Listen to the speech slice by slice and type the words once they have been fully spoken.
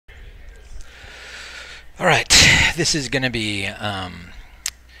Alright, this is gonna be,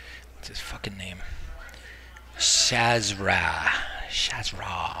 what's his fucking name? shezzrah.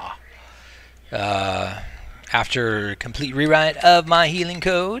 shezzrah. After complete rewrite of my healing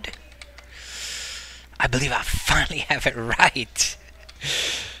code, I believe I finally have it right.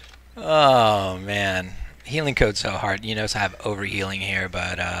 Oh, man. Healing code's so hard. You notice I have overhealing here,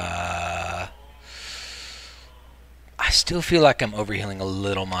 but, I still feel like I'm overhealing a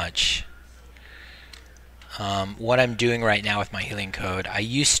little much. What I'm doing right now with my healing code, I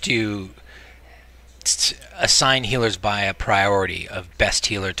used to assign healers by a priority of best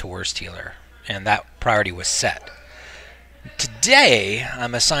healer to worst healer, and that priority was set. Today,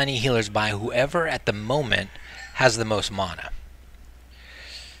 I'm assigning healers by whoever at the moment has the most mana.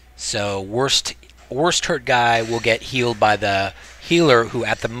 So worst hurt guy will get healed by the healer who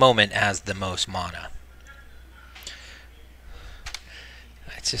at the moment has the most mana.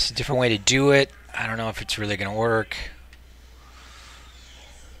 It's just a different way to do it. I don't know if it's really going to work.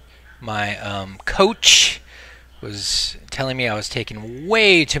 My coach was telling me I was taking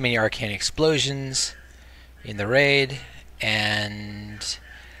way too many arcane explosions in the raid, and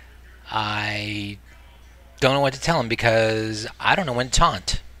I don't know what to tell him because I don't know when to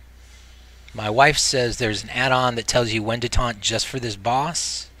taunt. My wife says there's an add-on that tells you when to taunt just for this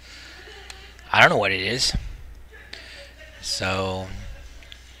boss. I don't know what it is. So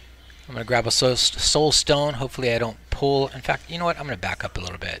I'm going to grab a soul stone. Hopefully I don't pull. In fact, you know what? I'm going to back up a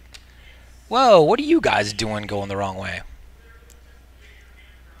little bit. Whoa, what are you guys doing going the wrong way?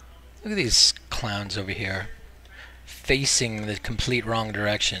 Look at these clowns over here, facing the complete wrong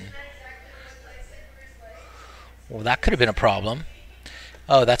direction. Well, that could have been a problem.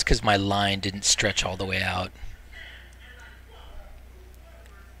 Oh, that's because my line didn't stretch all the way out.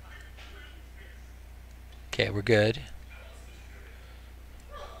 Okay, we're good.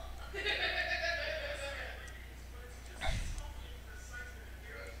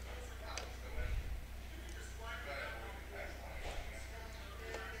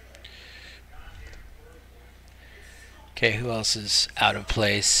 Okay, who else is out of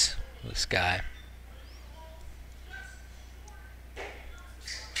place? This guy.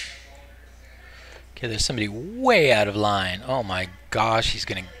 Okay, there's somebody way out of line. Oh my gosh, he's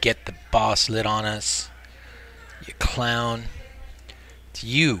gonna get the boss lit on us. You clown. It's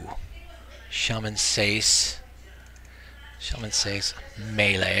you, Shaman Sace. Shaman Sace.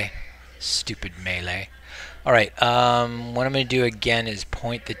 Melee. Stupid melee. Alright, what I'm gonna do again is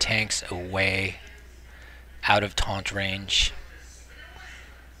point the tanks away, out of taunt range.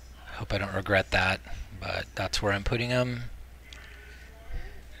 I hope I don't regret that, but that's where I'm putting them.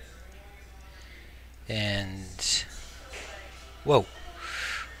 And whoa,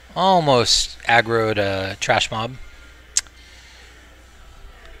 almost aggroed a trash mob.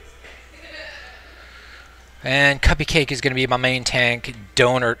 And Cuppy Cake is going to be my main tank,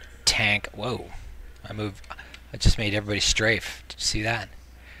 donor tank. Whoa, I just made everybody strafe. Did you see that?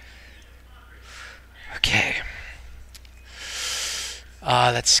 Okay.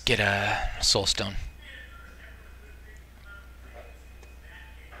 Let's get a soul stone.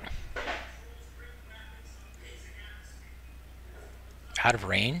 Out of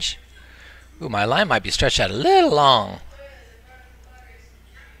range? Ooh, my line might be stretched out a little long.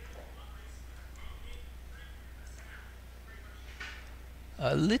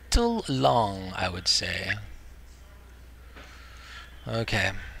 A little long, I would say.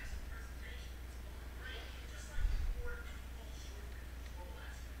 Okay.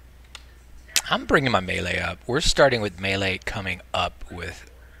 I'm bringing my melee up. We're starting with melee coming up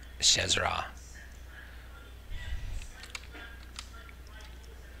with shezzrah.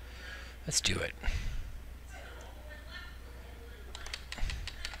 Let's do it.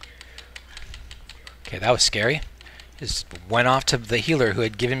 Okay, that was scary. Just went off to the healer who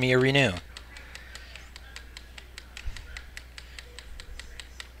had given me a renew.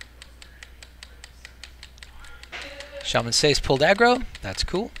 Shaman Sace pulled aggro. That's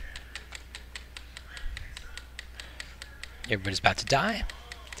cool. Everybody's about to die.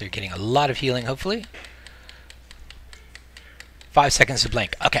 They're getting a lot of healing, hopefully. 5 seconds to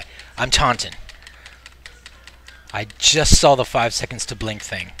blink. Okay, I'm taunting. I just saw the 5 seconds to blink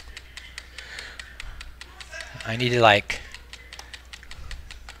thing. I need to like...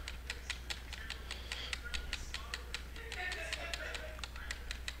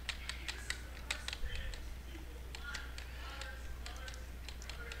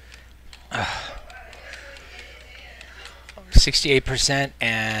 Uh, 68%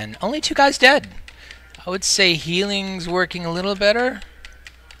 and only 2 guys dead. I would say healing's working a little better.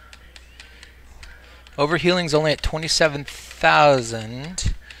 Overhealing's only at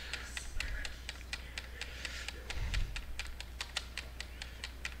 27,000.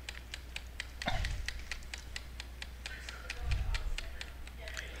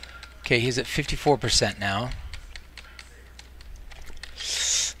 Okay, he's at 54% now.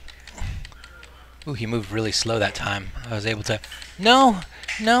 Ooh, he moved really slow that time. I was able to... No!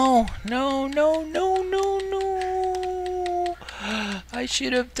 No! No! No! No! No! No! I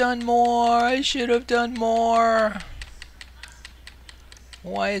should have done more! I should have done more!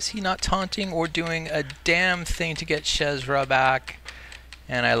 Why is he not taunting or doing a damn thing to get shezzrah back?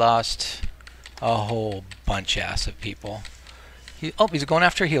 And I lost a whole bunch ass of people. Oh, he's going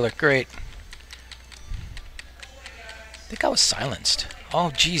after a healer. Great. I think I was silenced. Oh,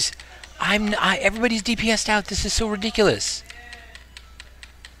 jeez. Everybody's DPS'd out. This is so ridiculous.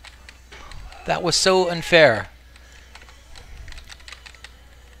 That was so unfair.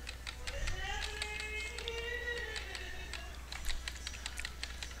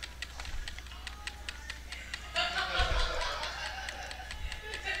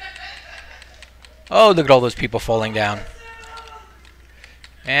 Oh, look at all those people falling down.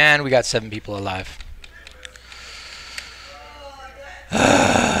 And we got 7 people alive.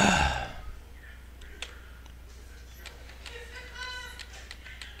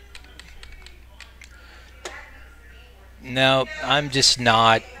 No, I'm just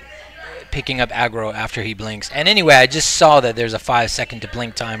not picking up aggro after he blinks. And anyway, I just saw that there's a 5-second to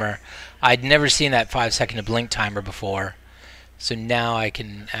blink timer. I'd never seen that 5-second to blink timer before. So now I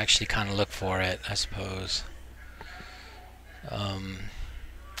can actually kind of look for it, I suppose.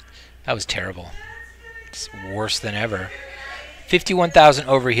 That was terrible. It's worse than ever. 51,000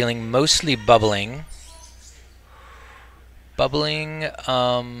 overhealing, mostly bubbling. Bubbling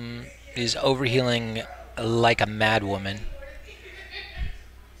is overhealing like a mad woman.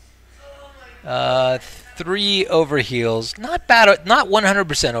 3 overheals. Not bad, not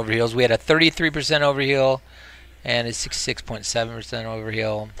 100% overheals. We had a 33% overheal and a 66.7%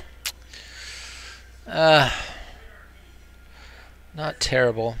 overheal. Not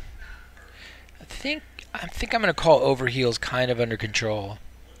terrible. I think I'm gonna call overheals kind of under control.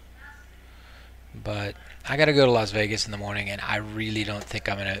 But I gotta go to Las Vegas in the morning, and I really don't think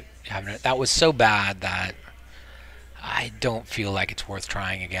I'm gonna have it. That was so bad that I don't feel like it's worth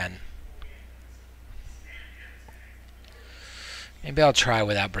trying again. Maybe I'll try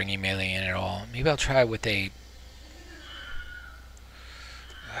without bringing melee in at all. Maybe I'll try with a...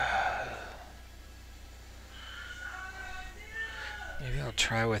 Maybe I'll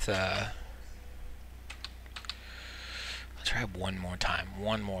try with a... I'll try one more time.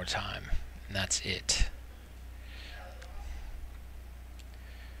 One more time. And that's it.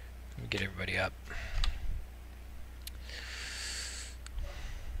 Let me get everybody up.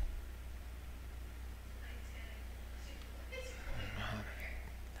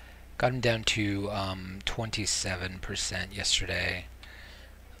 Got him down to 27% yesterday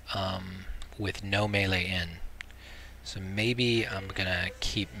with no melee in. So maybe I'm gonna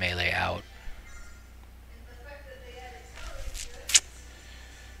keep melee out.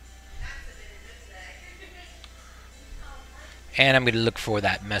 And I'm gonna look for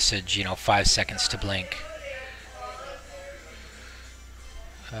that message, you know, 5 seconds to blink.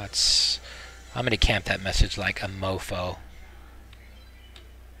 I'm gonna camp that message like a mofo.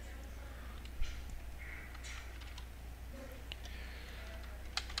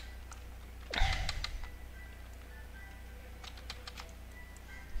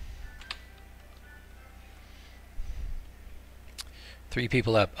 Three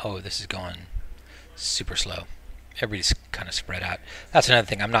people up. Oh, this is going super slow. Everybody's kind of spread out. That's another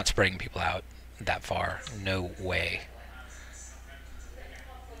thing. I'm not spreading people out that far. No way.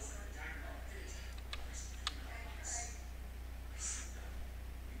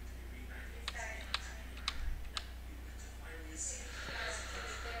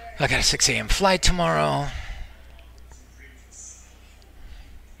 I got a 6 a.m. flight tomorrow.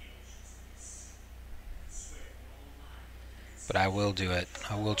 But I will do it.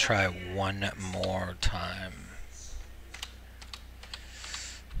 I will try one more time.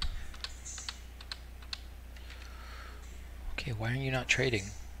 Okay, why are you not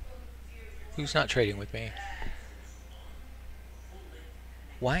trading? Who's not trading with me?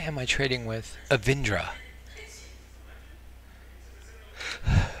 Why am I trading with Avindra?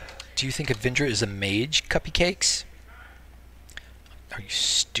 Do you think Avindra is a mage, Cupcakes? Are you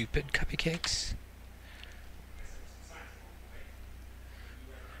stupid, Cupcakes?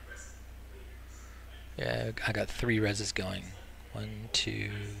 Yeah, I got 3 reses going. 1, 2,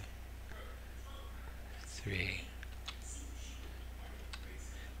 3.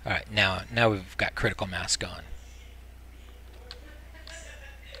 Alright, now we've got critical mass going.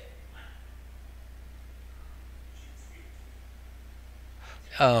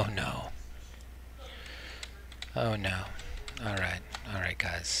 Oh no. Oh no. Alright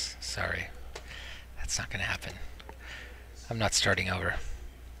guys, sorry. That's not gonna happen. I'm not starting over.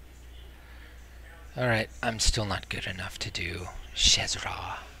 Alright, I'm still not good enough to do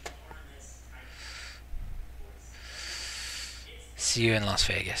shezzrah. See you in Las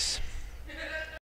Vegas.